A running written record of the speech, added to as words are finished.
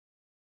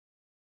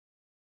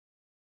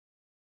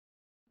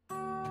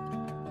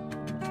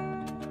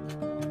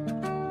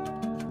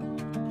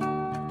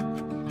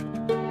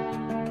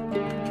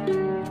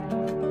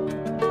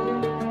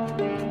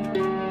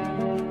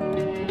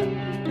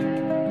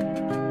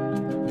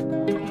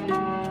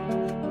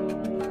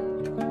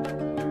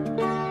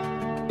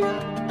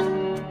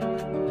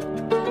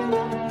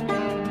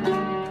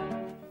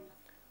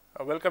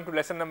welcome to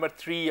lesson number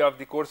 3 of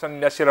the course on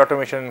industrial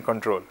automation and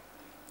control.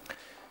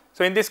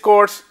 So, in this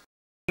course,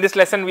 in this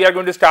lesson we are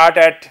going to start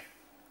at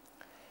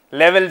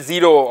level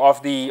 0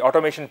 of the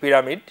automation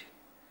pyramid,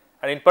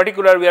 and in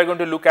particular we are going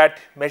to look at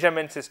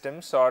measurement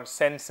systems or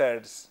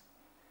sensors.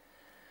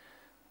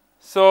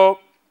 So,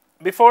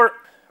 before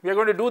we are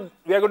going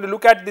to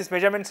look at these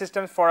measurement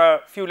systems for a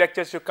few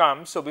lectures to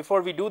come. So,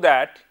 before we do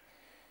that,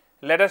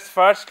 let us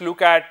first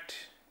look at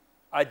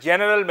a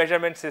general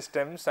measurement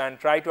systems and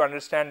try to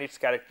understand its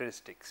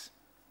characteristics.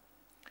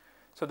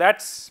 So,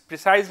 that is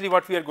precisely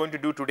what we are going to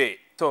do today.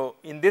 So,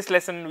 in this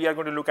lesson we are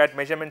going to look at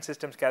measurement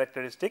systems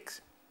characteristics,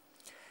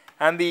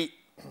 and the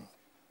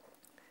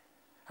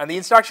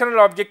instructional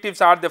objectives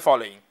are the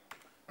following.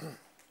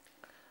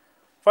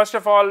 First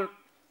of all,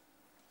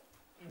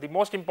 the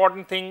most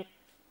important thing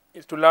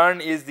is to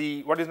learn is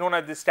what is known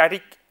as the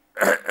static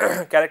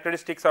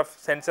characteristics of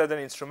sensors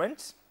and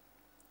instruments,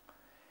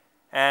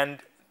 and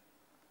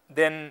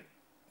then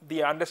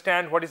we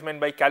understand what is meant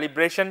by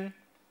calibration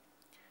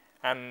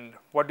and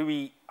how do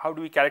we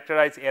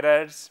characterize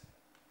errors,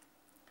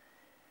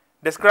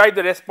 describe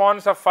the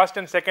response of first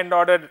and second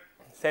order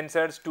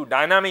sensors to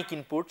dynamic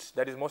inputs,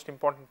 that is most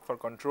important for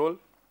control,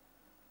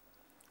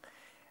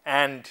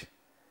 and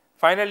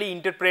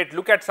finally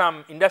look at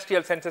some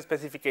industrial sensor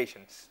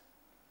specifications.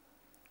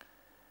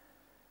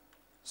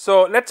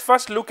 So, let us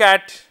first look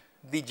at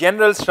the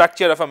general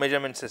structure of a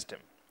measurement system.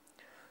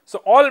 So,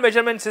 all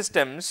measurement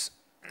systems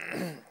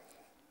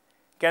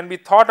can be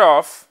thought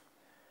of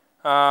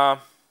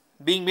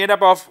being made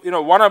up of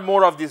one or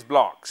more of these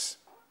blocks.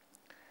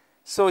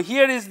 So,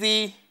 here is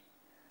the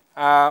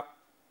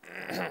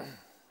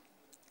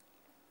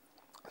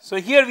so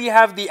here we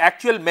have the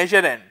actual measure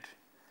end,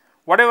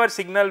 whatever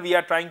signal we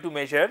are trying to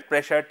measure,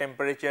 pressure,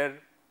 temperature,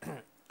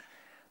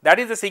 that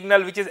is the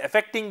signal which is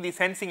affecting the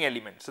sensing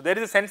element. So, there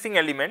is a sensing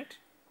element.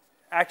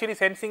 Actually,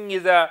 sensing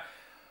is a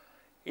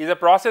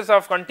process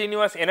of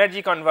continuous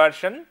energy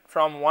conversion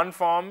from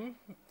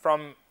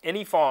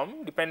any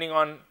form depending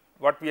on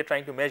what we are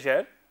trying to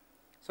measure.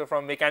 So,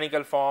 from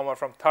mechanical form or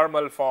from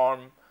thermal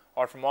form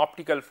or from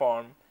optical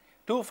form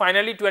to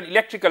finally to an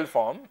electrical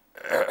form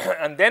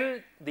and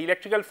then the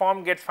electrical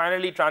form gets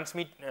finally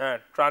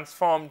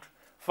transformed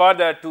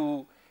further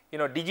to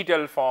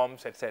digital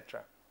forms,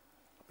 etc.,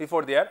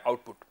 before their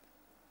output.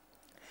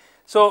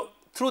 So,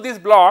 through these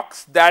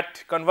blocks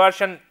that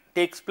conversion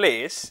takes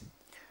place.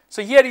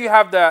 So, here you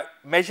have the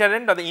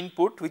measurement or the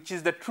input which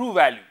is the true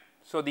value.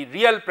 So, the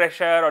real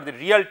pressure or the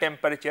real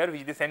temperature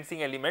which is the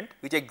sensing element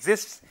which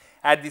exists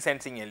at the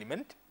sensing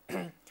element.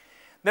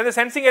 Then the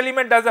sensing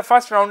element does the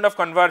first round of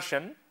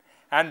conversion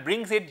and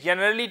brings it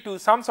generally to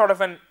some sort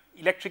of an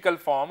electrical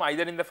form,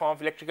 either in the form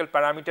of electrical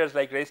parameters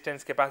like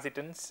resistance,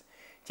 capacitance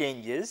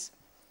changes,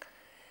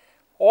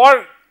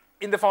 or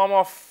in the form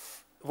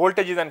of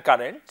voltages and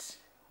currents,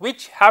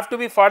 which have to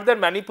be further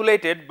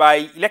manipulated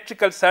by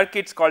electrical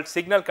circuits called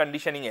signal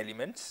conditioning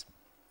elements,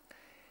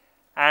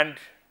 and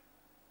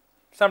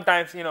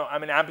sometimes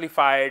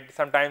amplified,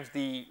 sometimes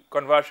the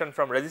conversion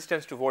from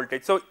resistance to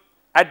voltage. So,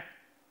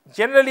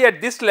 generally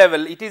at this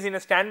level it is in a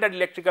standard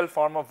electrical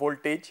form of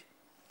voltage,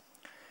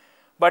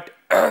 but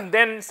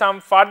then some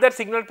further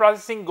signal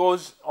processing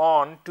goes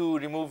on to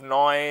remove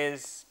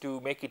noise, to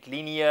make it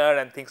linear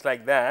and things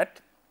like that.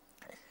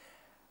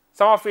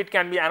 Some of it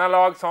can be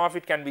analog, some of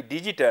it can be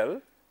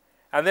digital,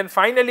 and then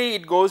finally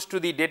it goes to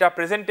the data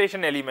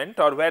presentation element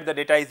or where the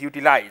data is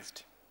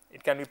utilized.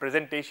 It can be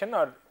presentation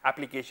or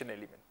application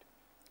element.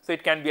 So,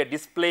 it can be a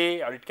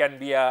display or it can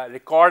be a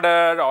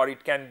recorder or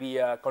it can be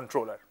a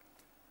controller.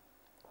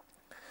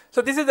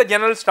 So, this is the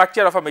general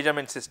structure of a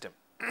measurement system.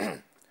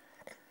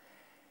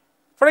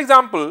 For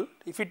example,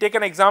 if you take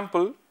an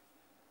example,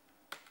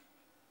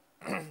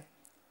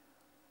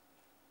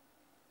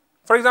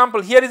 for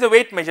example, here is a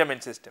weight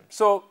measurement system.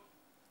 So,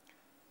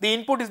 the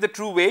input is the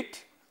true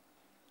weight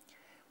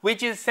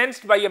which is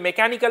sensed by a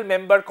mechanical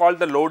member called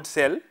the load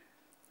cell,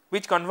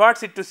 which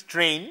converts it to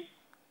strain,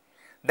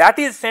 that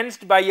is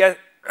sensed by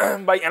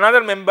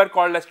another member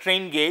called a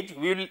strain gauge.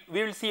 We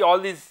will see all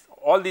these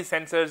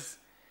sensors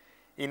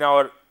in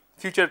our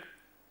future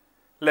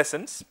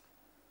lessons,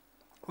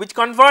 which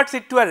converts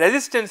it to a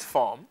resistance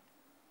form.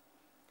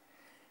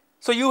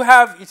 So, you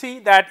see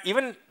that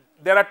even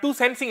there are two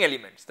sensing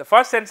elements. The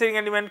first sensing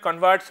element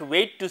converts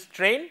weight to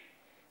strain,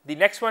 the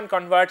next one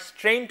converts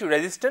strain to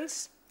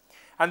resistance,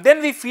 and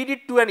then we feed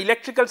it to an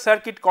electrical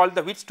circuit called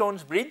the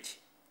Wheatstone's bridge,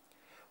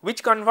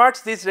 which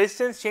converts this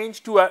resistance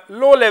change to a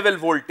low level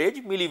voltage,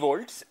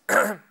 millivolts.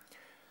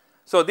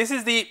 So, this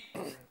is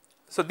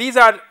these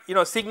are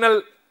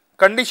signal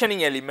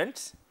conditioning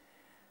elements.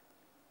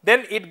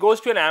 Then it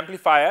goes to an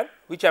amplifier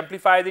which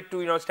amplifies it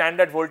to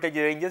standard voltage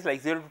ranges like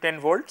 0 to 10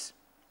 volts.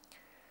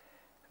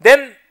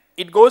 Then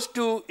it goes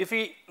to, if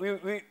we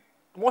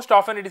most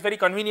often it is very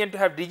convenient to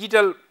have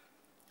digital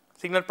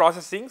signal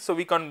processing. So,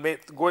 we can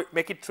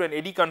make it through an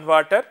AD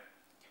converter,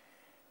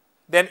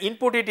 then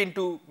input it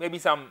into maybe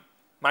some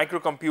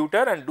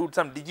microcomputer and do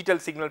some digital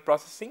signal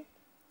processing,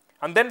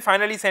 and then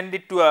finally send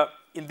it to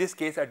in this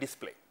case a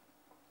display.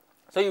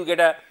 So, you get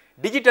a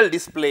digital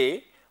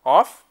display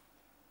of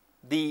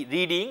the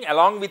reading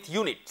along with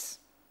units,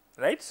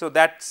 right. So,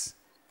 that is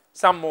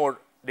some more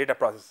data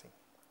processing.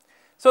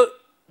 So,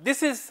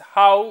 this is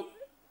how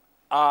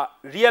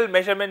real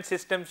measurement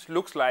systems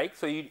looks like.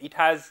 So, it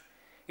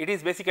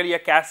is basically a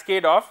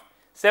cascade of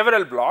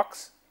several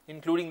blocks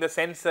including the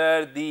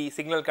sensor, the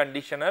signal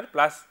conditioner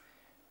plus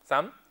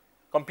some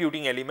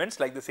computing elements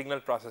like the signal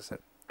processor.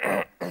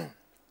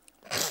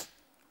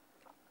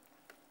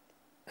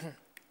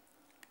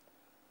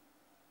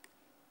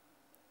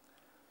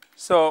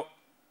 So,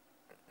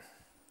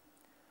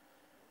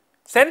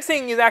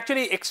 sensing is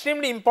actually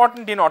extremely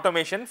important in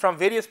automation from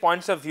various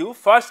points of view.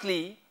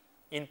 Firstly,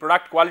 in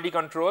product quality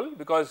control,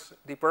 because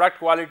the product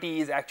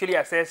quality is actually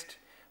assessed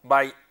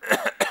by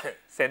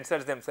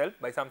sensors themselves,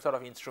 by some sort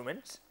of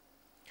instruments.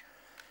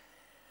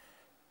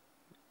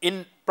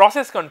 In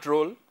process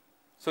control,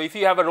 so if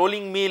you have a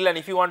rolling mill and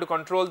if you want to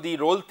control the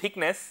roll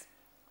thickness,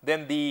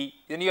 then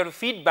you have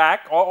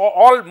feedback,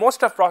 or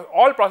most of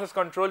all process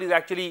control is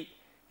actually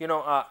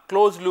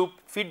closed loop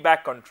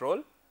feedback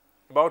control,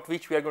 about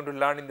which we are going to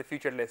learn in the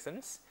future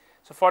lessons.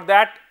 So, for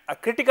that a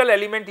critical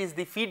element is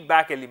the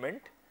feedback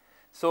element.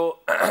 So,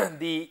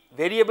 the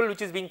variable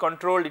which is being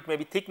controlled, it may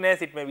be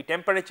thickness, it may be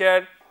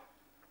temperature,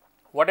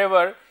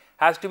 whatever,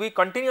 has to be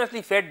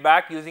continuously fed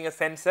back using a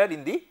sensor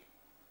in the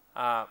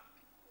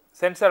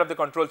sensor of the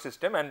control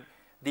system, and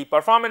the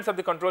performance of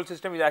the control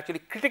system is actually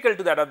critical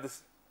to that of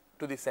this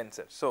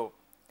sensor. So,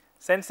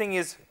 sensing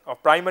is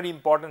of primary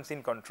importance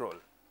in control.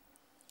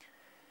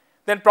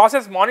 Then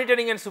process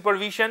monitoring and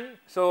supervision.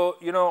 So,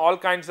 all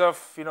kinds of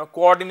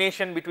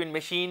coordination between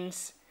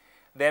machines,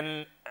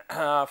 then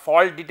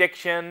fault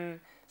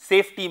detection,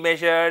 safety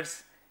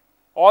measures,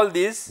 all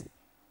these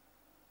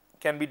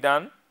can be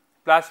done,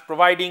 plus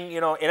providing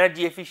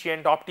energy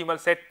efficient optimal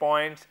set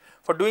points.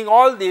 For doing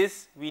all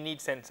this we need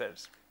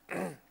sensors.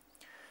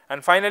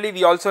 And finally,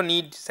 we also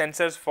need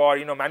sensors for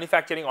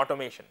manufacturing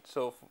automation.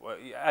 So,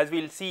 as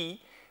we will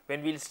see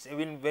when we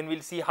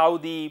will see how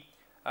the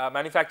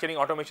manufacturing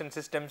automation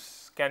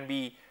systems can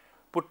be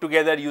put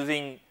together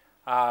using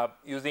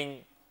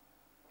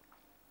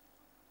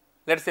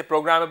let us say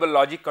programmable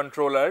logic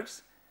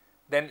controllers,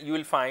 then you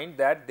will find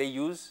that they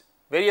use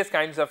various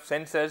kinds of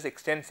sensors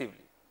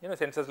extensively,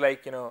 sensors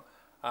like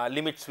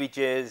limit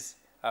switches,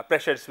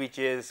 pressure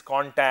switches,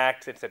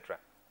 contacts, etc.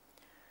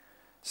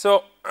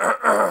 So,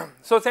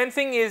 so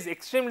sensing is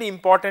extremely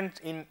important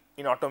in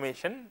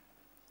automation.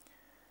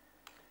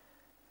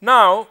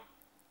 Now,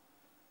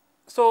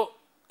 so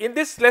in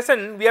this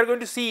lesson we are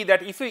going to see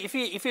that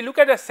if you look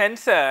at a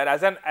sensor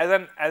as an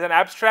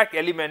abstract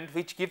element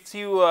which gives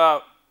you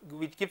a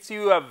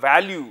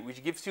value,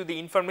 which gives you the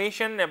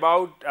information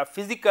about a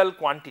physical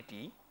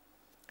quantity,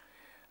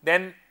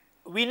 then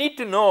we need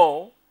to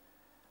know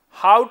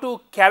how to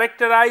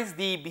characterize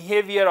the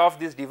behavior of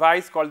this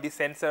device called the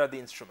sensor or the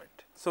instrument.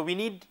 So, we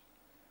need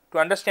to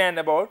understand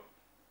about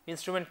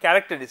instrument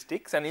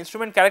characteristics, and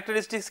instrument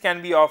characteristics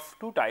can be of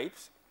two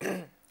types.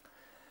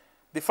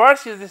 The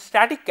first is the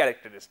static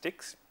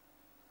characteristics.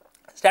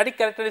 Static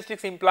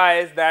characteristics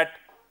implies that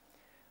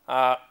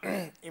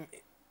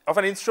of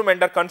an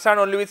instrument are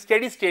concerned only with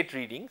steady state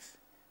readings.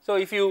 So,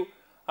 if you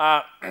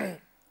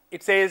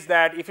it says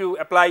that if you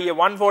apply a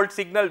 1 volt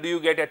signal, do you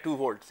get a 2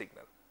 volt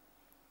signal.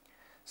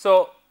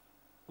 So,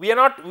 we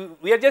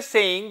are just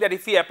saying that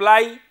if we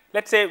apply,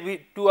 let us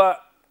say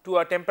to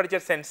a temperature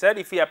sensor,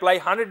 if we apply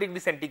 100 degree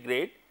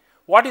centigrade,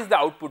 what is the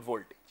output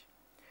voltage.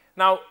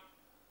 Now,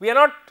 we are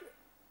not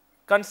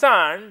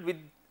concerned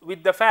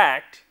with the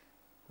fact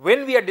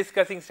when we are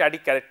discussing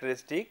static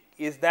characteristic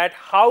is that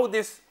how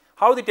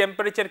the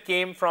temperature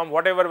came from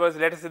whatever was,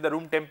 let us say, the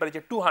room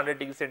temperature 200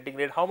 degree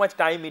centigrade, how much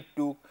time it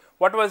took,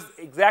 what was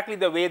exactly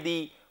the way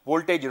the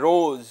voltage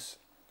rose.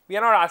 We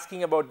are not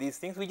asking about these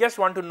things, we just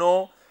want to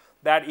know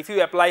that if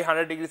you apply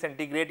 100 degree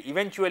centigrade,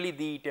 eventually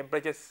the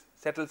temperature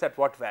settles at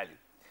what value.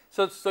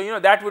 So,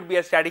 that would be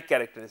a static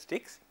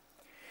characteristics.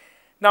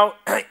 Now,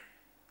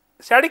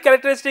 static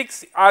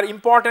characteristics are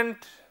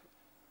important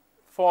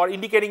for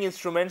indicating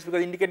instruments,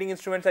 because indicating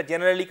instruments are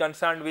generally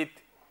concerned with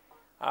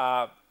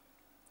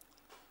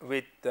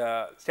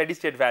steady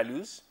state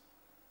values,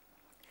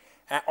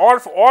 or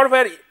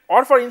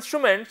for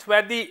instruments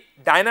where the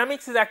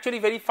dynamics is actually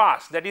very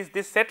fast, that is,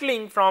 this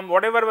settling from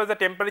whatever was the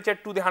temperature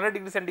to the 100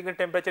 degree centigrade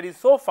temperature is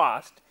so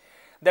fast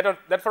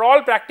that for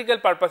all practical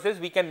purposes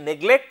we can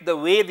neglect the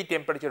way the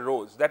temperature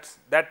rose. That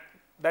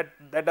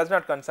does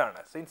not concern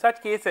us. So, in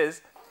such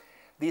cases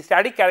the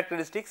static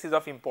characteristics is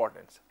of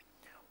importance.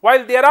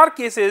 While there are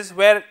cases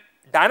where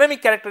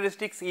dynamic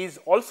characteristics is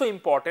also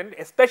important,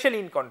 especially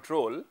in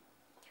control,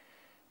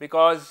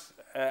 because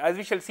as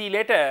we shall see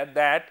later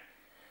that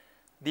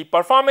the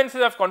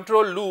performances of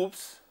control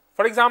loops,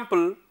 for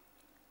example,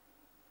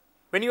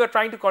 when you are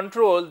trying to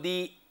control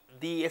the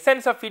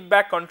essence of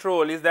feedback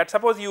control is that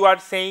suppose you are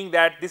saying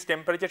that this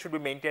temperature should be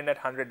maintained at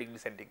 100 degree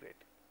centigrade.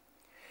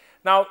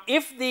 Now,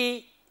 if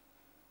the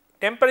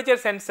temperature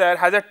sensor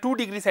has a 2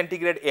 degree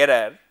centigrade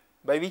error,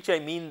 by which I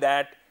mean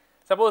that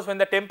suppose when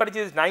the temperature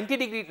is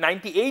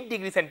 98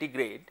 degree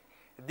centigrade,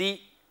 the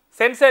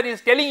sensor is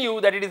telling you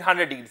that it is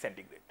 100 degree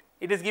centigrade.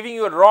 It is giving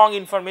you a wrong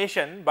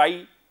information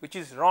by which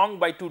is wrong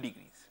by 2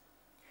 degrees.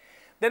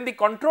 Then the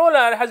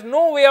controller has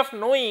no way of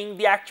knowing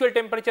the actual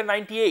temperature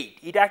 98.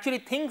 It actually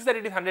thinks that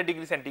it is 100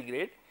 degree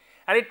centigrade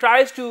and it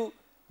tries to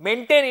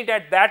maintain it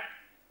at that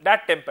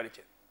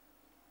temperature,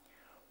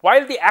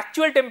 while the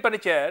actual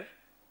temperature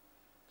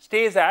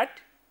stays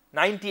at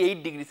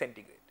 98 degree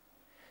centigrade.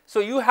 So,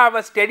 you have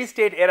a steady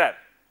state error,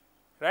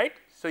 right.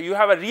 So, you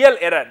have a real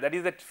error, that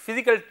is, that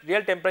physical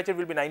real temperature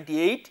will be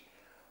 98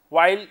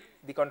 while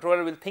the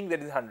controller will think that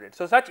it is 100.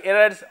 So, such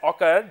errors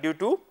occur due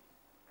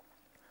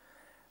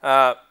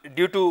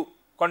to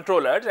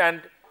controllers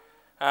and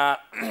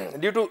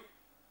due to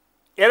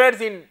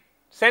errors in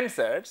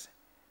sensors,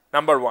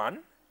 number 1,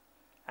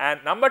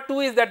 and number 2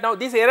 is that now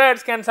these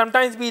errors can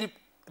sometimes be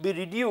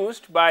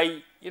reduced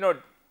by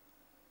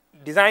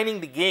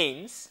designing the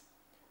gains.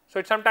 So,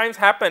 it sometimes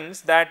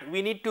happens that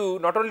we need to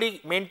not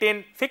only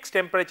maintain fixed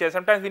temperatures,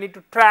 sometimes we need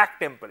to track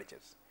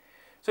temperatures.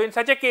 So, in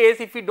such a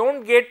case, if we do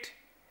not get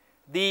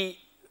the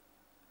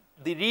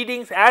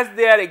readings as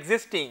they are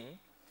existing,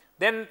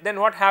 then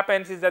what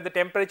happens is that the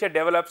temperature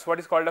develops what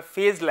is called a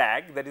phase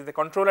lag, that is, the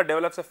controller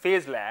develops a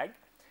phase lag,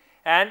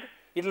 and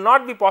it will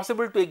not be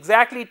possible to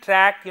exactly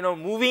track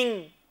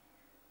moving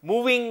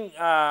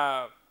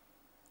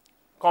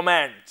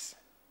commands.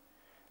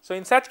 So,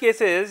 in such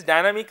cases,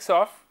 dynamics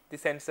of the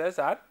sensors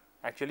are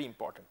actually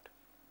important.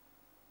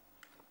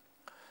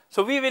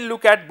 So, we will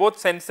look at both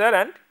sensor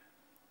and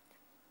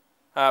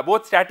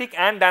both static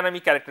and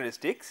dynamic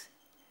characteristics,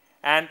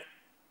 and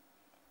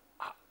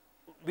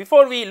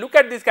before we look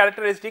at this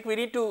characteristic, we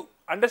need to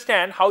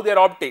understand how they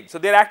are obtained. So,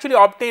 they are actually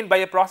obtained by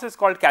a process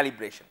called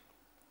calibration.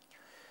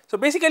 So,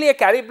 basically a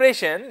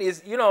calibration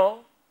is,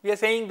 we are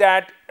saying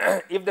that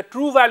if the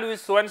true value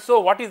is so and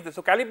so, what is this?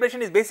 So, calibration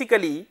is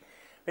basically,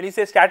 when you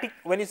say static,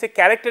 when you say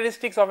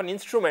characteristics of an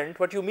instrument,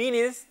 what you mean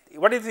is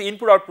what is the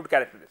input output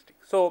characteristic.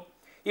 So,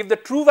 if the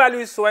true value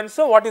is so and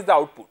so, what is the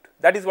output?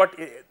 That is what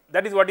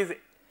is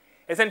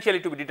essentially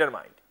to be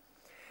determined.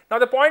 Now,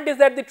 the point is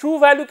that the true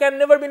value can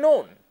never be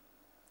known.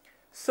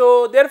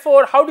 So,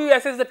 therefore, how do you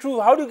assess the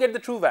true, how do you get the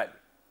true value?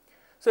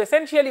 So,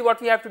 essentially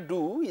what we have to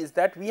do is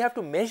that we have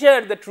to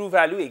measure the true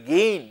value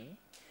again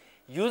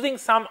using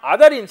some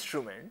other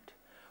instrument,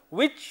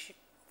 which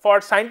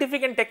for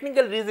scientific and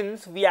technical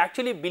reasons we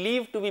actually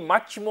believe to be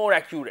much more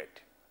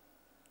accurate.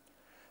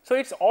 So,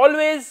 it is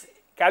always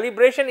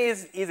calibration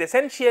is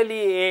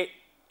essentially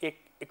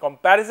a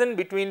comparison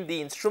between the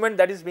instrument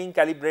that is being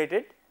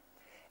calibrated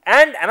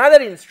and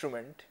another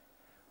instrument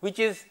which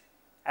is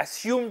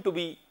assumed to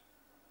be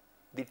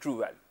the true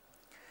value.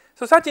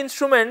 So, such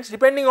instruments,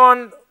 depending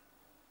on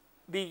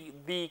the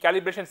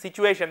calibration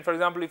situation, for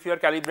example, if you are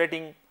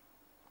calibrating,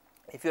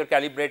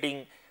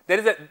 there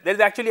is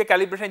actually a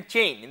calibration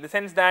chain, in the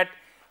sense that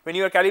when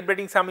you are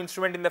calibrating some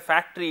instrument in the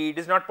factory, it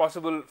is not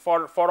possible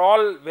for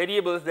all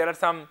variables. There are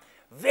some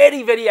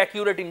very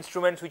accurate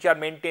instruments which are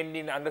maintained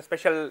in under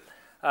special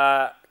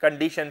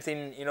conditions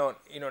in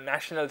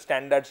national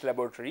standards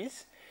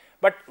laboratories.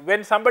 But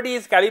when somebody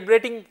is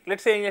calibrating, let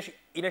us say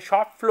in a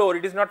shop floor,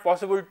 it is not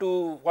possible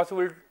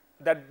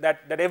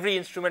that every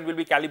instrument will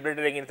be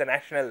calibrated against the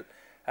national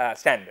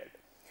standard.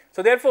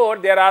 So, therefore,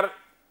 there are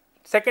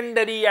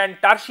secondary and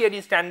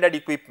tertiary standard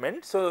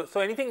equipment. So,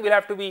 anything will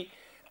have to be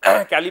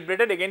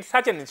calibrated against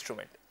such an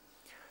instrument.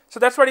 So,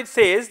 that is what it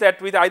says,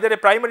 that with either a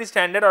primary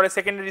standard or a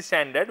secondary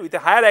standard with a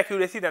higher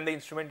accuracy than the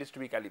instrument is to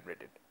be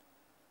calibrated.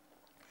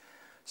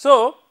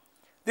 So,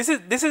 this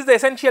is the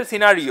essential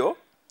scenario,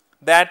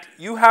 that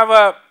you have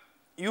a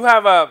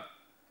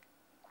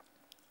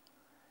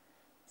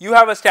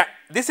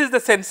this is the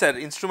sensor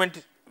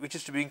instrument which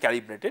is to be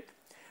calibrated.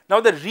 Now,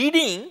 the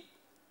reading,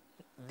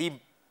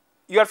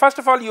 first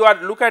of all you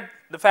are look at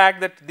the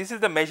fact that this is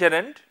the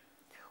measurand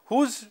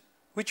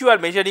which you are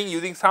measuring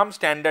using some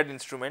standard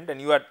instrument, and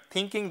you are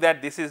thinking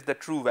that this is the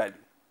true value.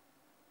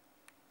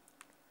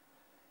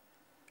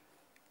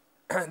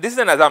 This is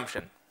an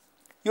assumption.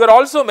 You are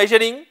also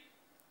measuring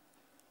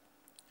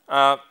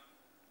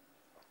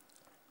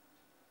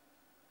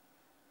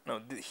now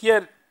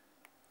here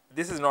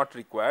this is not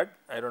required.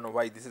 I do not know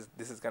why this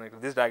is connected.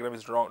 This diagram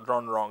is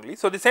drawn wrongly.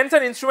 So, the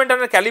sensor instrument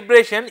under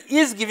calibration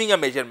is giving a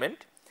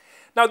measurement.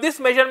 Now, this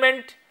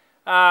measurement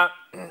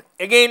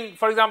again,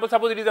 for example,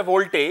 suppose it is a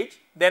voltage,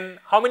 then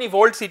how many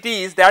volts it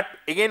is, that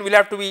again will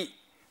have to be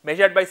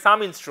measured by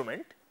some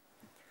instrument.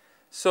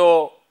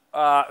 So,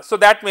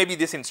 that may be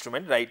this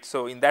instrument, right.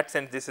 So, in that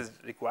sense this is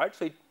required.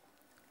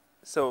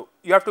 So,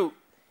 you have to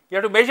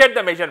measure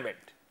the measurement.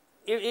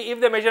 If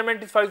the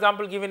measurement is, for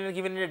example, given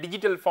in a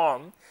digital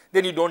form,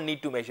 then you do not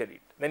need to measure it,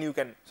 then you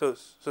can, so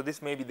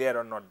this may be there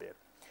or not there.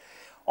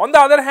 On the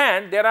other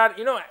hand, there are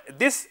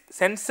this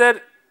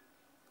sensor,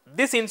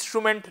 this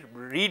instrument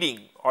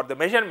reading or the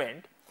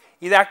measurement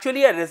is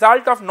actually a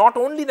result of not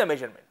only the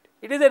measurement,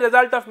 it is a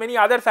result of many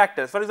other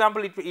factors. For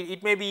example,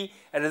 it may be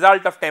a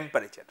result of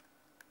temperature.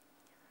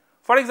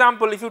 For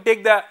example, if you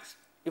take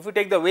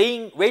the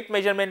weight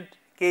measurement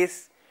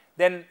case,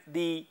 then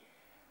the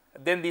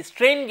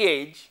strain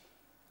gauge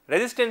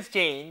resistance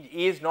change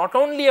is not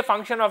only a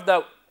function of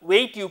the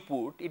weight you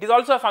put, it is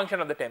also a function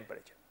of the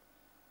temperature,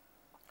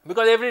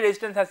 because every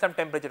resistance has some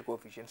temperature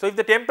coefficient. So, if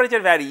the temperature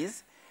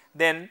varies,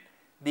 then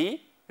the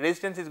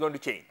resistance is going to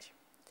change.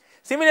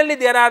 Similarly,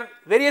 there are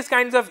various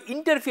kinds of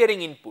interfering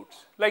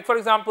inputs, like for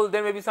example,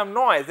 there may be some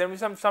noise, there may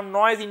be some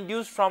noise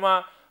induced from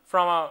a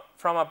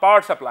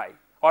power supply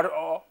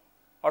or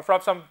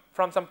from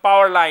some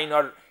power line,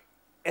 or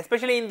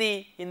especially in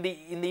the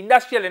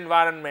industrial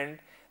environment,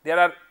 there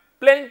are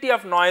plenty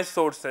of noise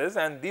sources,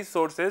 and these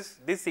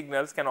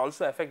signals can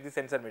also affect the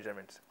sensor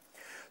measurements.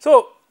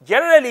 So,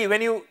 generally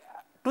when you,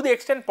 to the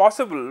extent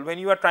possible, when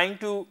you are trying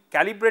to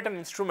calibrate an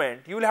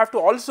instrument, you will have to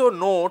also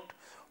note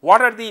what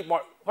are the,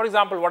 for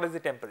example, what is the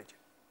temperature.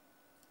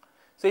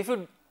 So, if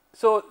you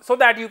so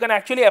that you can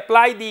actually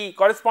apply the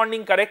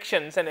corresponding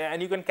corrections,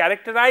 and you can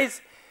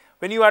characterize,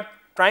 when you are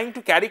trying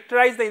to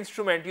characterize the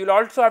instrument, you will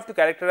also have to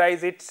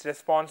characterize its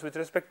response with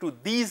respect to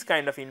these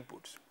kind of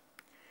inputs.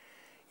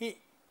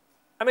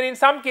 I mean, in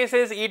some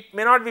cases it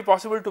may not be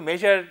possible to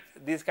measure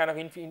these kind of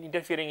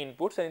interfering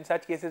inputs, and in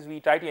such cases we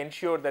try to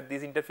ensure that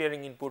these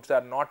interfering inputs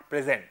are not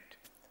present.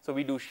 So,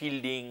 we do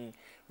shielding,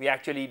 we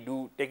actually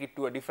do take it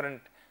to a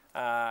different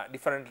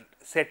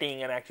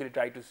setting and actually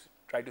try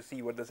to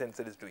see what the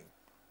sensor is doing.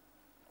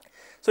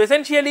 So,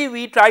 essentially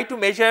we try to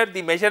measure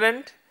the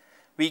measurand,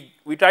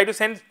 we try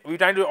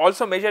to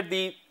also measure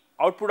the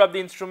output of the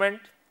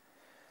instrument,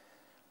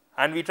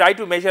 and we try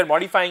to measure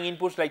modifying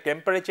inputs like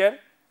temperature,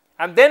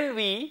 and then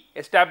we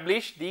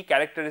establish the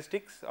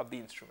characteristics of the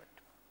instrument.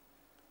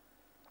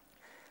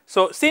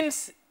 So,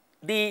 since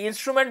the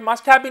instrument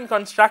must have been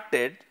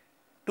constructed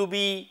to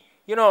be,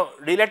 you know,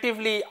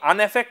 relatively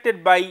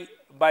unaffected by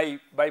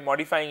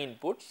modifying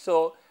inputs.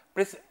 So,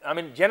 I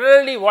mean,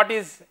 generally what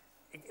is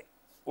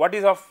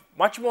of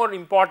much more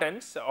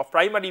importance, of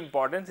primary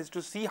importance, is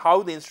to see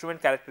how the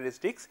instrument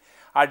characteristics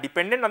are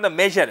dependent on the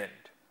measurand,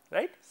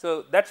 right.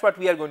 So, that is what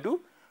we are going to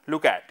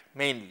look at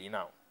mainly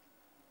now.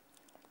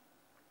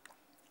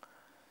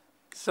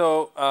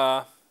 So,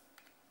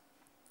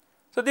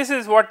 so this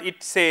is what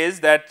it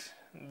says, that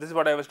this is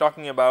what I was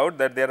talking about,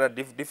 that there are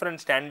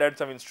different standards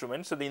of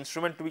instruments. So, the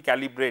instrument to be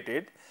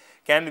calibrated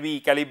can be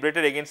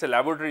calibrated against a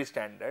laboratory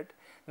standard.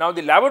 Now,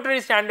 the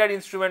laboratory standard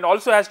instrument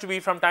also has to be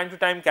from time to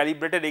time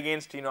calibrated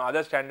against, you know,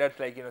 other standards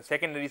like, you know,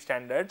 secondary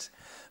standards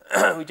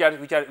which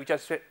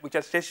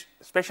are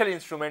special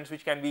instruments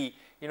which can be,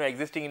 you know,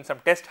 existing in some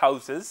test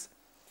houses,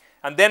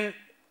 and then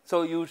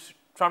so you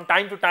from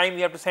time to time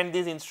you have to send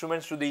these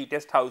instruments to the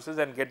test houses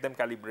and get them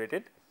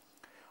calibrated.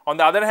 On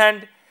the other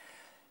hand,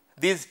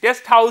 these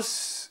test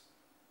house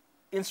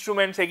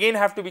instruments again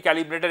have to be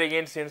calibrated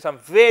against, you know, some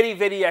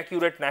very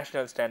accurate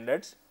national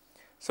standards.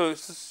 So,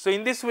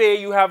 in this way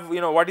you have, you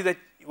know, what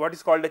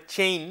is called a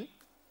chain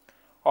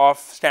of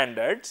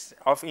standards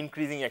of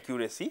increasing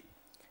accuracy,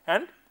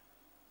 and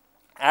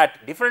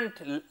at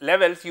different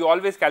levels you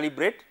always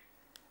calibrate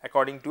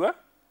according to a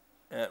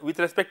with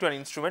respect to an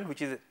instrument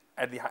which is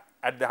at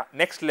the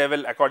next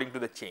level according to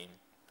the chain.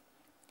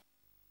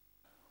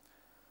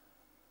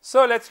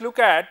 So, let us look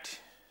at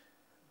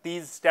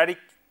these static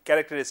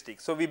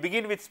characteristics. So, we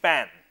begin with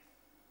span.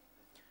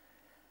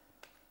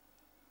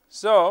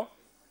 So,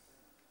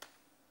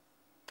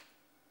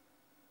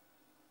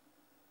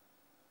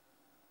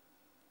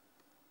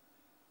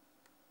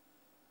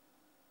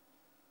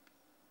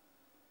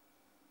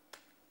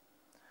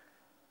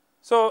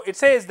 it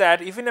says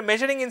that if in a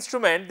measuring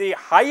instrument the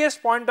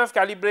highest point of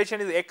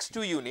calibration is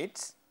x2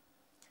 units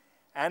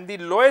and the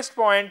lowest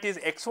point is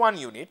x1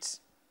 units.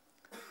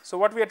 So,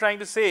 what we are trying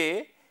to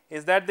say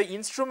is that the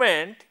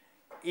instrument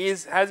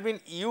has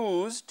been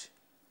used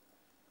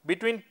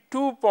between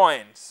 2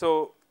 points.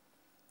 So,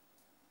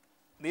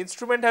 the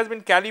instrument has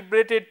been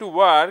calibrated to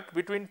work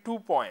between 2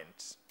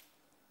 points,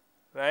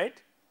 right,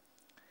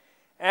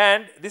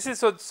 and this is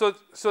so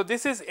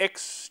this is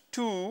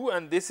x2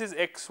 and this is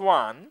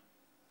x1.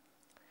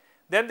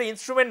 Then the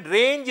instrument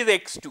range is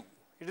x2,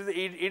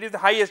 it is the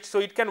highest. So,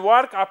 it can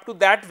work up to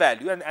that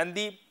value, and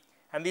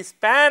the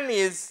span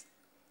is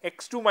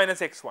x2 minus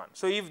x1.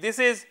 So, if this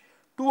is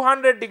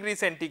 200 degree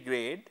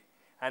centigrade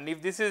and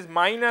if this is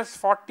minus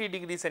 40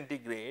 degree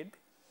centigrade,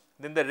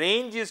 then the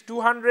range is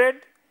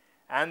 200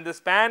 and the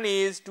span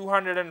is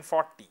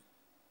 240,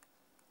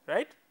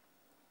 right.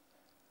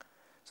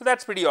 So, that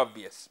is pretty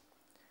obvious.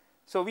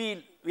 So,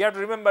 we have to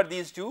remember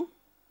these two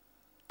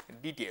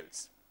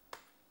details.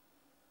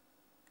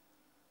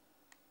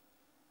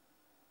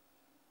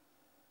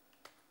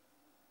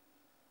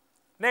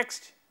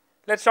 Next,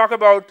 let us talk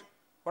about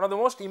one of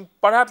the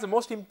perhaps the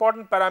most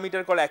important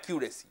parameter called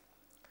accuracy.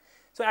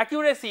 So,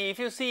 accuracy, if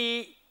you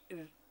see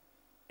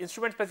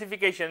instrument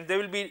specifications, they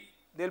will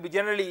be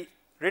generally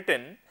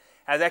written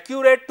as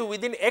accurate to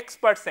within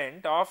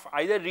x% of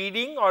either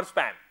reading or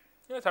span.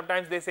 You know,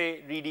 sometimes they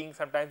say reading,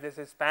 sometimes they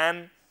say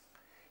span.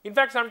 In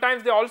fact,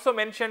 sometimes they also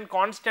mention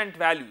constant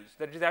values,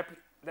 that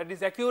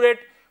is accurate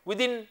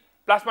within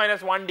plus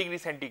minus 1 degree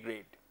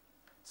centigrade.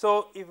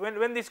 So,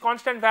 when this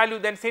constant value,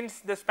 then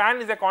since the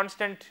span is a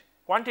constant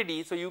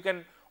quantity, so you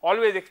can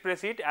always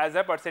express it as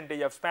a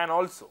percentage of span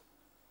also.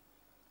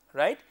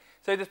 right.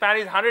 So, if the span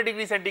is 100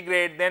 degree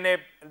centigrade, then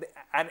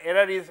an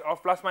error is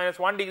of plus minus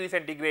 1 degree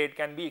centigrade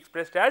can be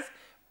expressed as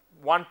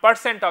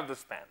 1% of the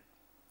span.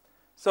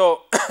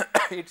 So,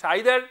 it is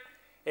either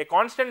a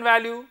constant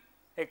value,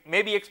 it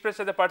may be expressed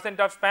as a percent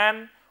of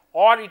span,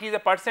 or it is a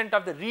percent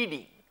of the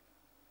reading.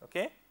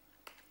 Okay.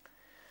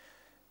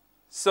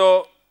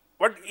 So,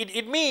 what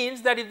it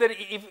means that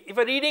if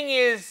a reading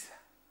is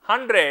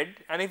 100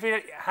 and if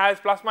it has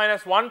plus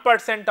minus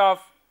 1% of,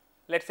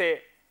 let us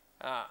say,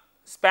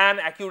 span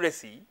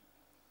accuracy,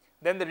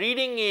 then the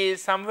reading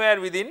is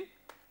somewhere within,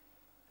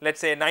 let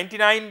us say,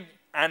 99,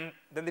 and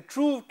then the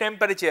true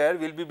temperature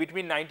will be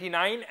between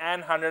 99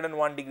 and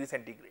 101 degree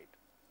centigrade.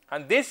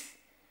 And this,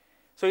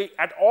 so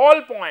at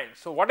all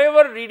points, so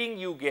whatever reading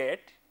you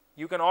get,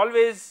 you can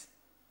always,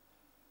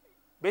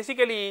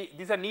 basically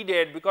these are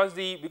needed because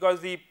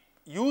the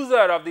user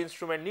of the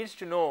instrument needs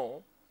to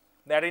know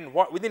that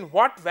within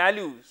what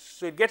values,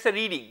 so it gets a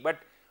reading, but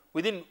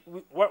within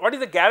what is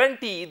the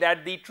guarantee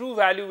that the true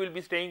value will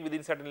be staying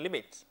within certain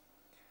limits.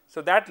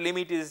 So, that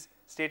limit is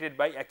stated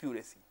by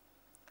accuracy,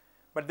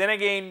 but then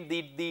again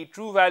the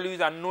true value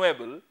is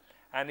unknowable,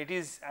 and it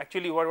is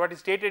actually what is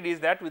stated is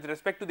that with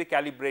respect to the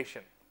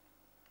calibration.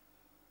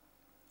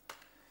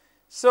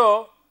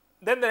 So,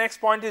 then the next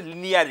point is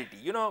linearity.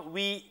 You know,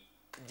 we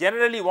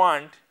generally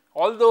want,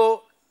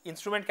 although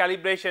instrument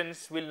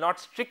calibrations will not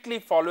strictly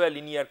follow a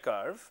linear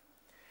curve,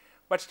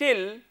 but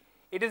still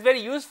it is very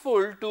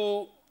useful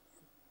to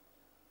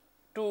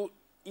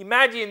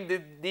imagine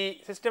the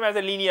system as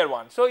a linear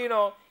one. So, you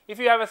know, if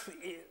you have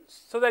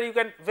so that you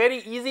can very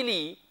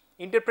easily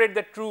interpret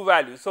the true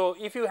value. So,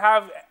 if you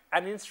have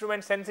an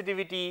instrument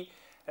sensitivity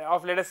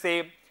of, let us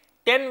say,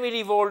 10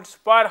 millivolts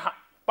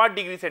per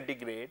degree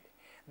centigrade,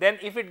 then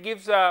if it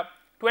gives a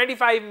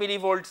 25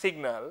 millivolt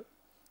signal,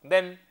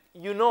 then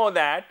you know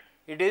that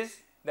it is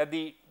that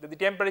the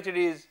temperature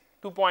is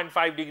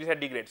 2.5 degrees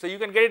centigrade. So, you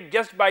can get it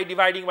just by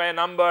dividing by a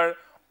number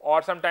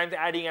or sometimes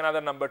adding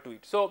another number to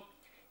it. So,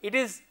 it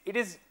is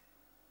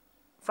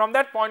from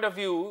that point of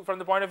view, from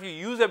the point of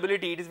view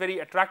usability, it is very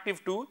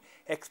attractive to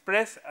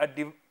express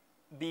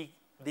the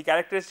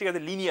characteristic as a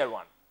linear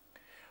one,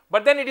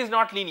 but then it is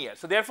not linear.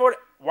 So, therefore,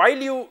 while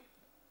you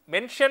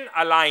mention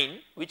a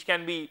line which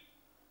can be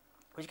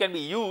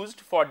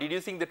used for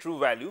deducing the true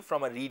value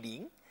from a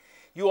reading,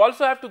 you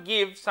also have to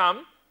give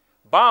some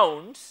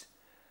bounds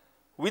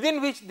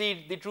within which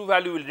the true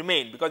value will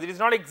remain, because it is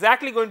not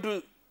exactly going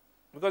to,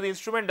 because the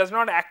instrument does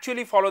not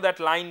actually follow that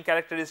line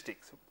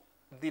characteristics.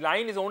 The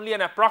line is only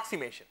an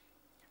approximation.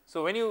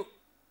 So, when you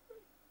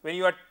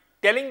are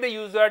telling the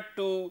user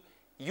to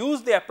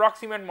use the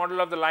approximate model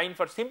of the line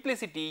for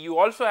simplicity, you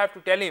also have to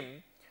tell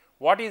him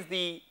what is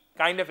the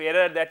kind of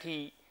error that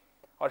he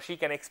or she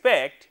can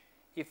expect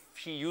if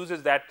she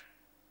uses the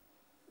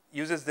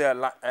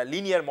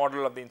linear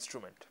model of the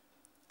instrument.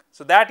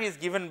 So, that is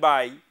given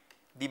by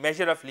the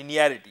measure of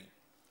linearity.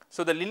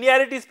 So, the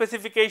linearity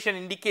specification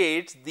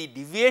indicates the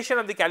deviation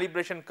of the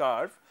calibration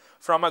curve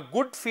from a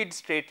good fit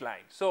straight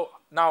line. So,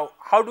 now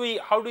how do we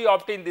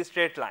obtain this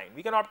straight line?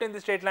 We can obtain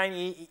this straight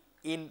line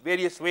in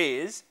various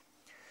ways.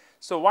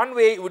 So, one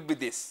way would be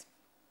this,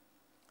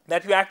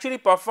 that you actually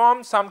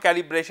perform some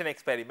calibration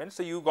experiments.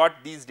 So, you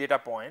got these data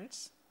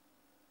points.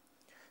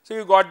 So,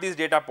 you got these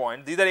data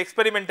points, these are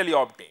experimentally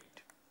obtained.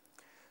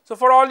 So,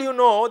 for all you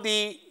know,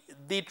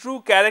 the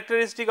true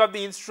characteristic of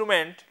the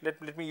instrument,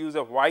 let me use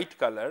a white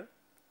color,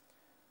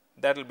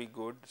 that will be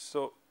good.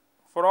 So,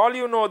 for all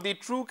you know, the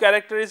true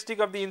characteristic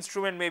of the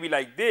instrument may be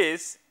like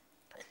this,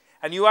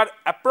 and you are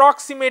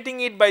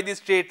approximating it by this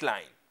straight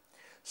line.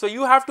 So,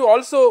 you have to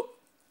also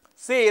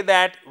say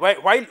that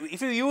while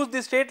if you use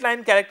the straight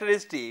line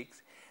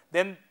characteristics,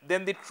 then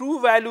the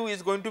true value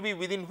is going to be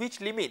within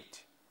which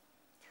limit.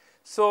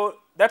 So,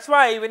 that is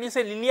why when you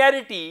say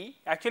linearity,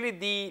 actually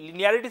the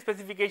linearity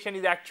specification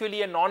is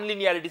actually a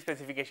non-linearity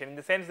specification, in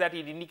the sense that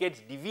it indicates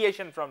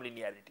deviation from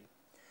linearity.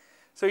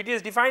 So, it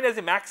is defined as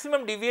the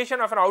maximum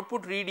deviation of an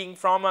output reading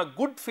from a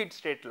good fit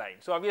straight line.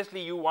 So,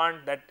 obviously you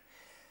want that.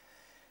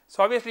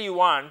 So, obviously you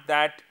want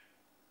that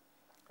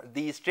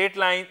the straight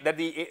line, that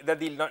the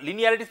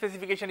linearity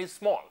specification is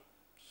small,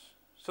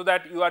 so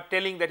that you are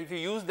telling that if you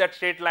use that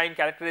straight line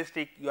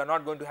characteristic, you are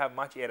not going to have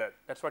much error.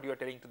 That is what you are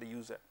telling to the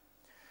user.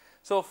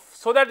 So,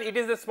 so that it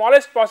is the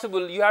smallest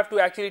possible, you have to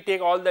actually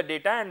take all the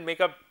data and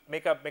make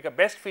a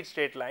best fit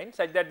straight line,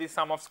 such that the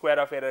sum of square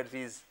of errors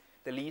is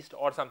the least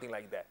or something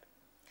like that.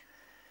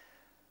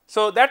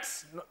 So, that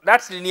is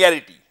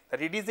linearity, that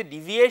it is the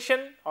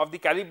deviation of the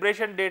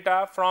calibration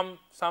data from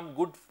some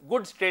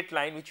good straight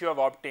line which you have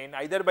obtained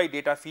either by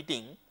data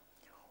fitting,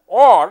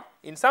 or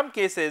in some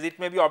cases it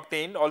may be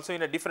obtained also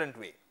in a different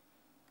way.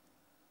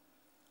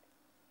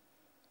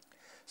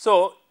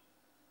 So,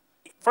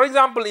 for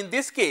example, in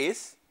this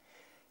case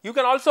you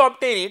can also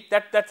obtain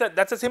it,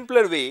 that is a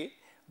simpler way,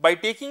 by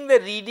taking the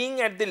reading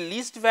at the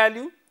least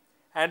value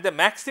and the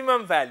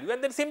maximum value,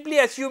 and then simply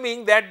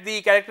assuming that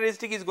the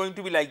characteristic is going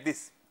to be like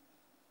this.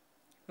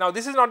 Now,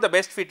 this is not the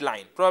best fit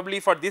line, probably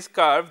for this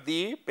curve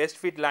the best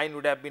fit line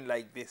would have been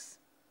like this.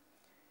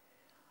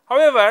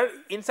 However,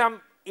 in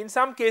some in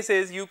some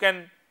cases you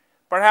can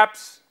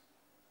perhaps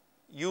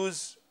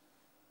use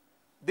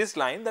this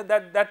line,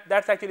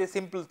 that's actually a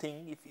simple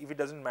thing if it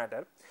does not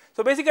matter.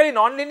 So, basically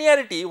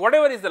nonlinearity,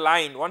 whatever is the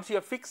line, once you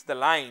have fixed the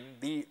line,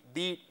 the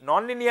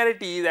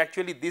nonlinearity is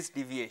actually this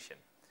deviation.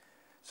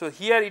 So,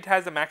 here it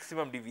has the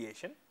maximum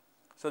deviation.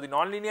 So, the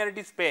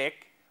nonlinearity spec,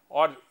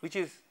 or which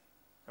is,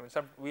 I mean,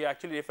 we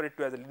actually refer it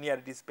to as a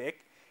linearity spec,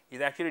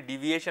 is actually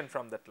deviation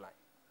from that line,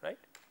 right.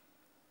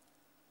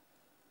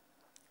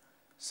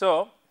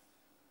 So,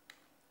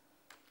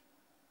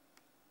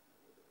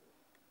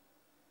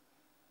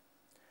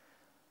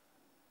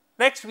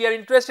 next we are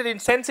interested in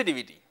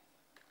sensitivity.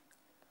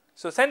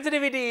 So,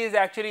 sensitivity is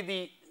actually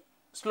the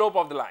slope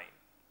of the line.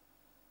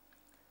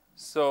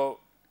 So,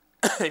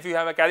 if you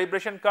have a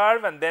calibration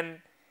curve and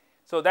then,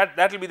 so that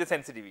will be the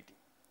sensitivity,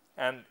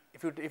 and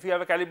if you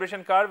have a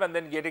calibration curve and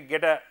then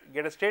get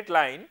a straight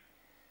line,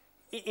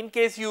 in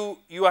case you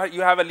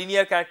have a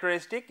linear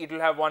characteristic, it will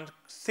have one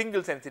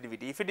single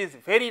sensitivity. If it is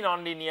very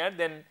nonlinear,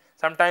 then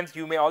sometimes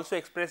you may also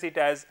express it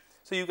as,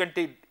 so you can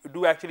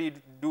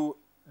do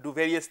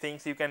various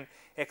things. You can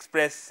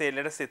express, say,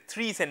 let us say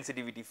 3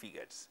 sensitivity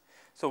figures.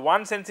 So,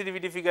 one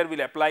sensitivity figure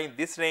will apply in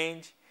this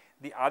range,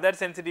 the other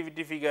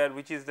sensitivity figure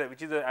which is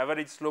the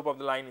average slope of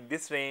the line in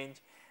this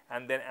range,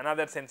 and then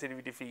another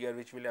sensitivity figure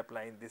which will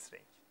apply in this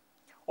range.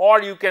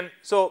 Or you can,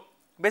 so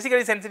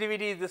basically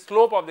sensitivity is the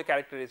slope of the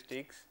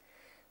characteristics.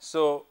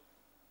 So,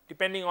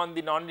 depending on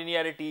the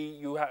nonlinearity,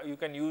 you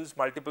can use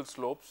multiple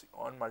slopes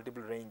on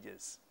multiple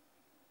ranges.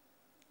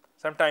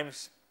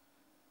 Sometimes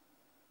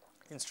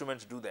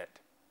instruments do that.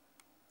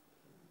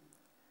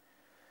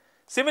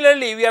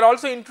 Similarly, we are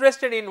also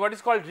interested in what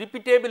is called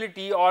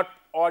repeatability or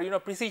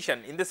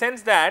precision, in the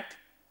sense that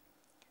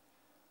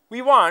we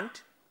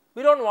don't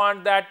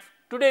want that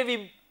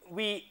today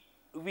we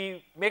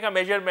make a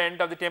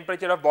measurement of the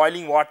temperature of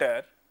boiling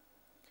water.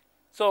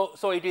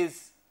 So it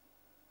is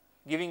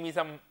giving me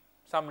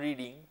some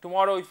reading.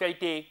 Tomorrow if I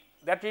take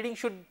that reading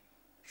should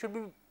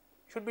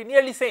be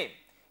nearly same.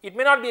 It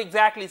may not be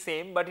exactly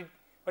same, but it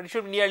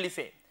should be nearly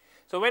same.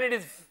 So when it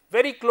is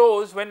very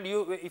close,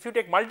 if you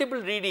take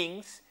multiple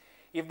readings,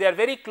 if they are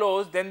very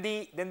close, then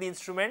the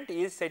instrument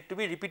is said to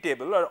be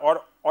repeatable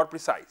or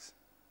precise,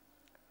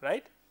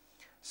 right.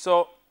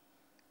 So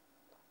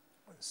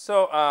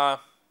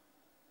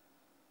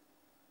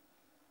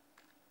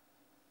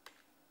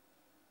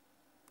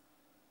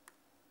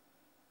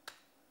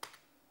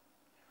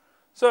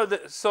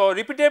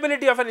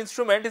repeatability of an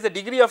instrument is the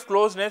degree of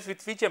closeness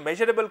with which a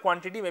measurable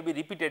quantity may be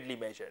repeatedly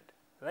measured,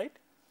 right.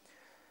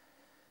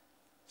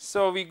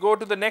 So we go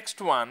to the next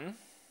one,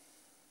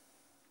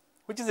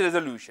 which is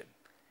resolution.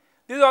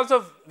 This is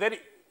also very,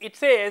 it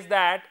says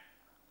that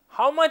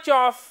how much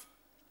of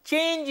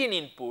change in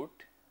input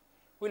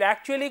will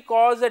actually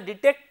cause a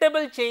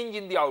detectable change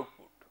in the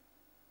output.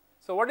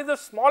 So what is the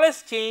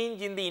smallest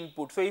change in the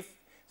input?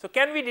 So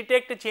can we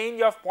detect a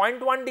change of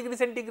 0.1 degree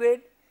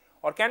centigrade,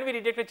 or can we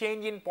detect a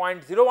change in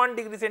 0.01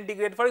 degree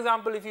centigrade? For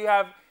example, if you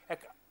have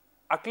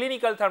a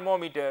clinical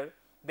thermometer,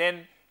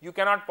 then you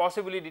cannot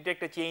possibly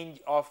detect a change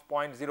of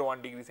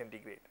 0.01 degree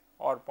centigrade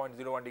or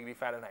 0.01 degree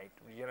Fahrenheit.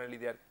 Generally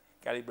they are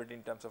calibrated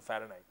in terms of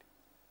Fahrenheit.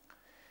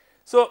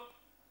 So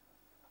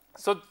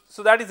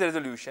that is the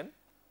resolution.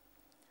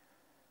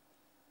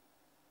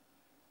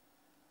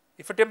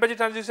 If a temperature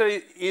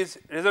transducer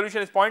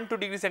resolution is 0.2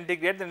 degree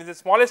centigrade, then it is the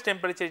smallest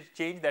temperature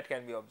change that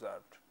can be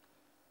observed.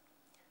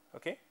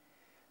 Okay.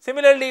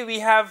 Similarly, we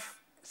have,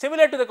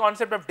 similar to the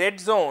concept of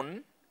dead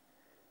zone,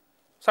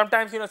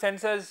 sometimes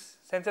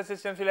sensor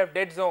systems will have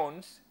dead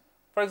zones.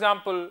 For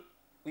example,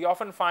 we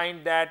often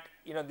find that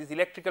these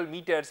electrical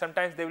meters,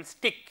 sometimes they will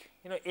stick,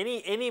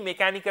 any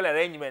mechanical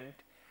arrangement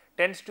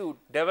tends to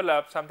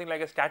develop something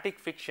like a static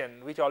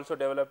friction, which also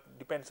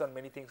depends on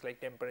many things like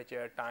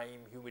temperature, time,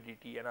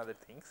 humidity and other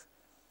things.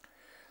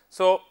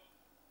 So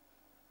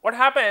what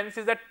happens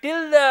is that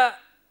till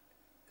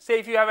say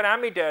if you have an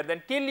ammeter,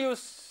 then till you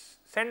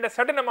send a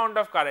certain amount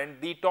of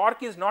current, the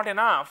torque is not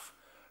enough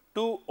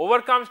to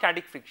overcome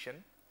static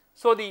friction.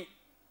 So the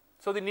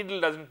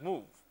needle does not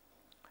move.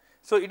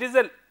 So it is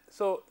dead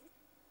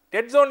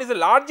zone is the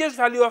largest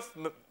value of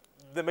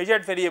the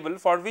measured variable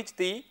for which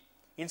the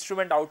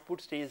instrument output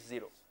stays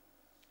 0.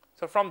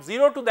 So from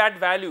 0 to that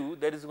value,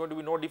 there is going to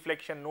be no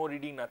deflection, no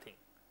reading, nothing.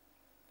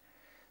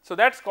 So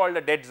that is called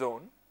a dead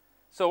zone.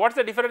 So what is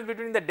the difference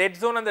between the dead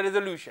zone and the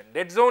resolution?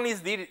 Dead zone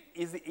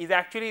is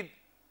actually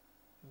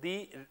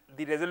the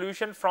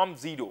resolution from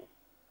 0,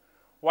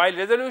 while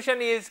resolution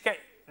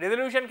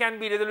can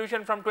be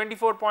resolution from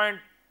 24 to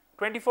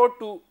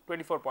 24.1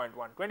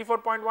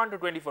 to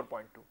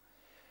 24.2,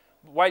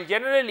 while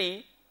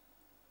generally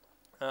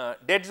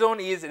dead zone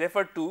is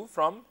referred to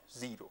from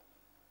 0.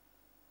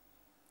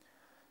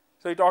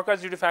 So it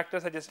occurs due to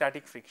factors such as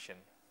static friction.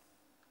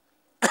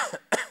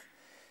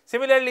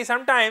 Similarly,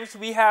 sometimes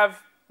we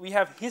have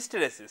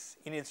hysteresis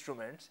in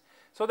instruments,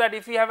 so that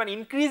if we have an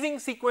increasing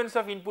sequence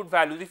of input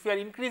values, if we are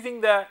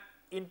increasing the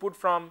input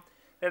from,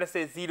 let us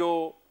say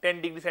 0,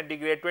 10 degree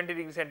centigrade, 20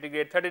 degree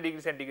centigrade, 30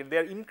 degree centigrade, they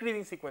are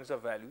increasing sequence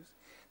of values,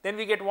 then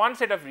we get one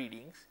set of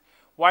readings,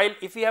 while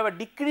if we have a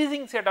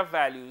decreasing set of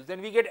values,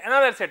 then we get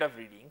another set of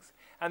readings,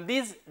 and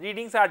these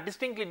readings are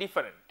distinctly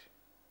different,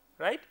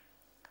 right.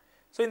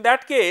 So, in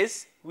that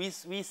case we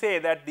say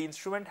that the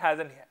instrument has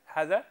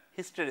a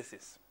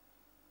hysteresis.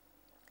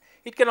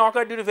 It can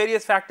occur due to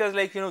various factors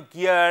like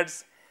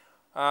gears,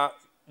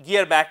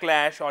 gear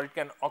backlash, or it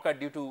can occur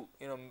due to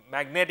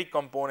magnetic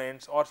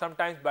components, or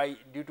sometimes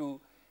due to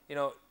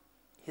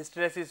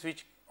hysteresis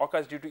which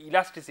occurs due to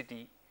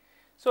elasticity.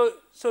 So,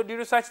 due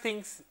to such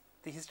things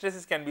the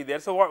hysteresis can be there.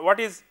 So, what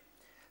is,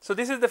 so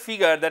this is the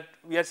figure that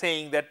we are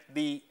saying that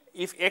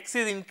if x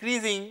is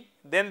increasing,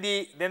 then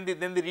the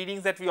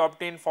readings that we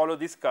obtain follow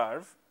this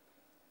curve,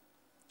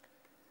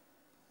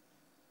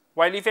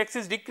 while if x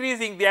is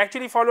decreasing, they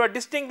actually follow a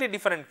distinctly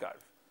different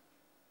curve.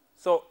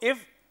 So,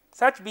 if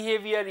such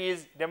behavior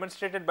is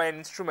demonstrated by an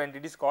instrument,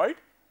 it is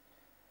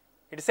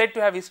said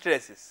to have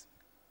hysteresis.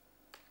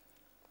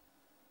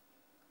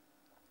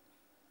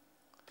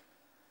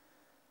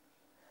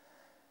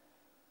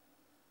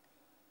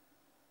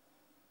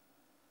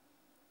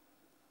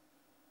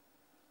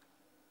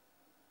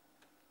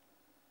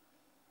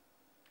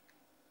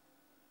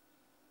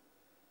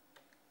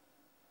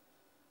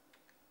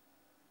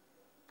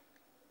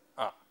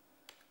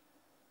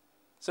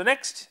 So,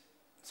 next,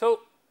 so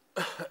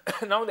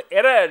now the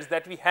errors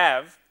that we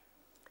have,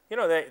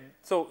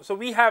 so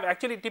we have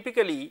actually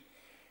typically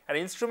an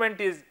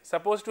instrument is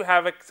supposed to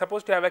have a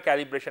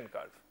calibration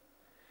curve,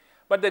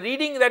 but the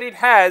reading that it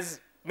has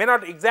may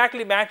not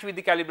exactly match with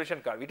the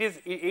calibration curve. It is,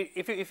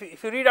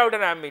 if you read out an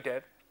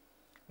ammeter,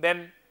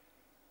 then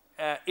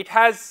it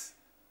has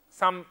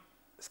some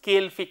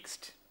scale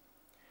fixed,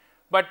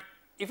 but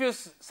if you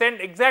send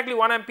exactly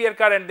 1 ampere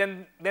current,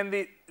 then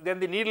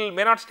the needle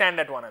may not stand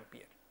at 1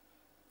 ampere.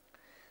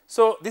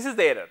 So, this is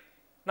the error.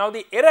 Now,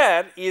 the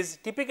error is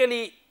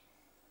typically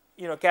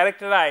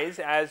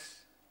characterized as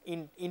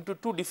into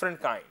two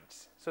different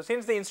kinds. So,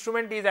 since the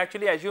instrument is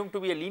actually assumed to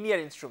be a linear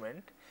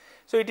instrument,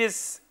 so it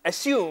is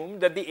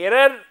assumed that the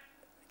error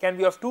can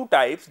be of two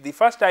types. The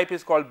first type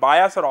is called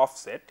bias or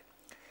offset,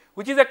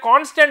 which is a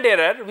constant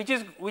error which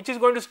is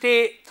going to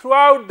stay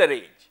throughout the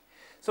range.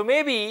 So,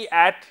 maybe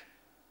at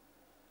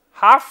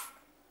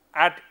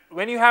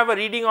when you have a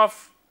reading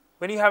of,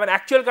 when you have an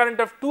actual current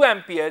of 2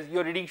 amperes,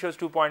 your reading shows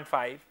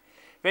 2.5.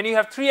 When you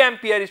have 3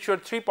 ampere, it shows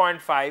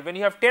 3.5. When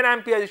you have 10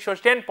 amperes, it shows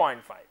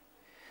 10.5.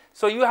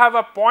 So, you have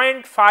a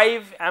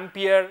 0.5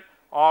 ampere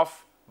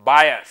of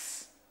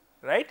bias,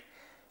 right.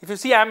 If you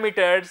see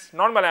ammeters,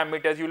 normal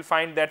ammeters, you will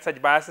find that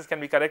such biases can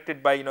be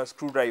corrected by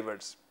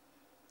screwdrivers.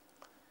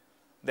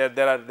 They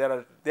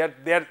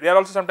are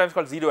also sometimes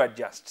called zero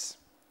adjusts.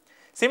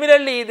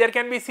 Similarly, there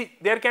can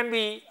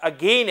be a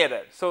gain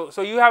error.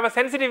 So you have a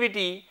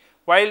sensitivity,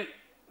 while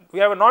we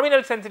have a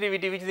nominal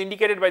sensitivity which is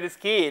indicated by the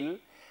scale,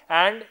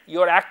 and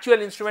your actual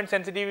instrument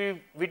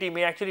sensitivity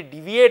may actually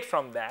deviate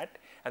from that,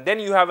 and then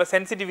you have a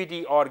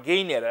sensitivity or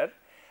gain error,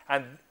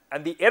 and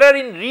the error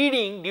in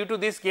reading due to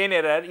this gain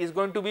error is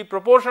going to be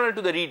proportional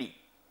to the reading.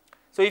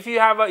 So, if you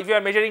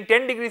are measuring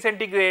 10 degrees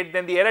centigrade,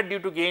 then the error due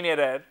to gain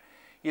error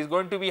is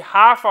going to be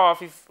half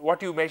of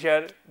what you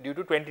measure due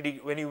to 20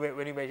 when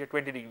you measure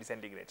 20 degrees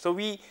centigrade. So,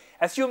 we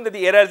assume that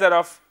the errors are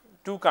of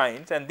two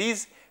kinds, and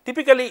these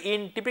typically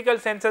in typical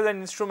sensors and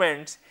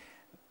instruments,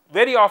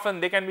 very often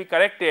they can be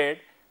corrected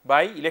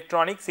by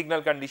electronic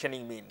signal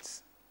conditioning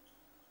means.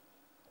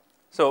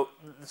 So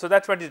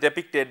that is what is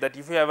depicted, that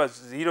if you have a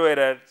zero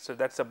error, so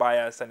that is a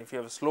bias, and if you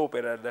have a slope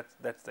error,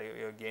 that is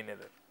your gain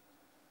error.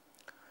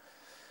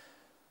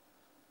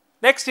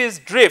 Next is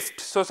drift.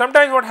 So,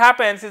 sometimes what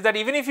happens is that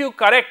even if you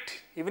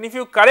correct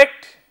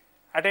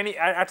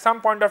at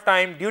some point of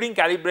time during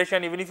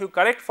calibration, even if you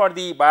correct for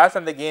the bias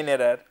and the gain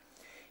error,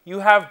 you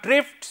have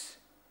drifts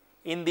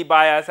in the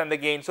bias and the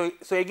gain. So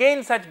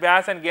again such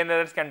bias and gain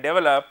errors can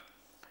develop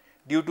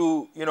due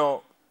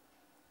to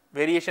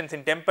variations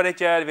in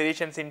temperature,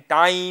 variations in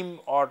time,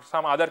 or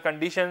some other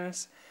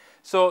conditions.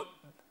 So,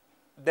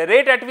 the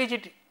rate at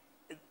which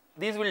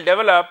these will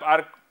develop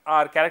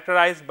are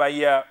characterized by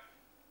a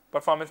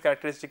performance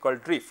characteristic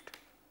called drift.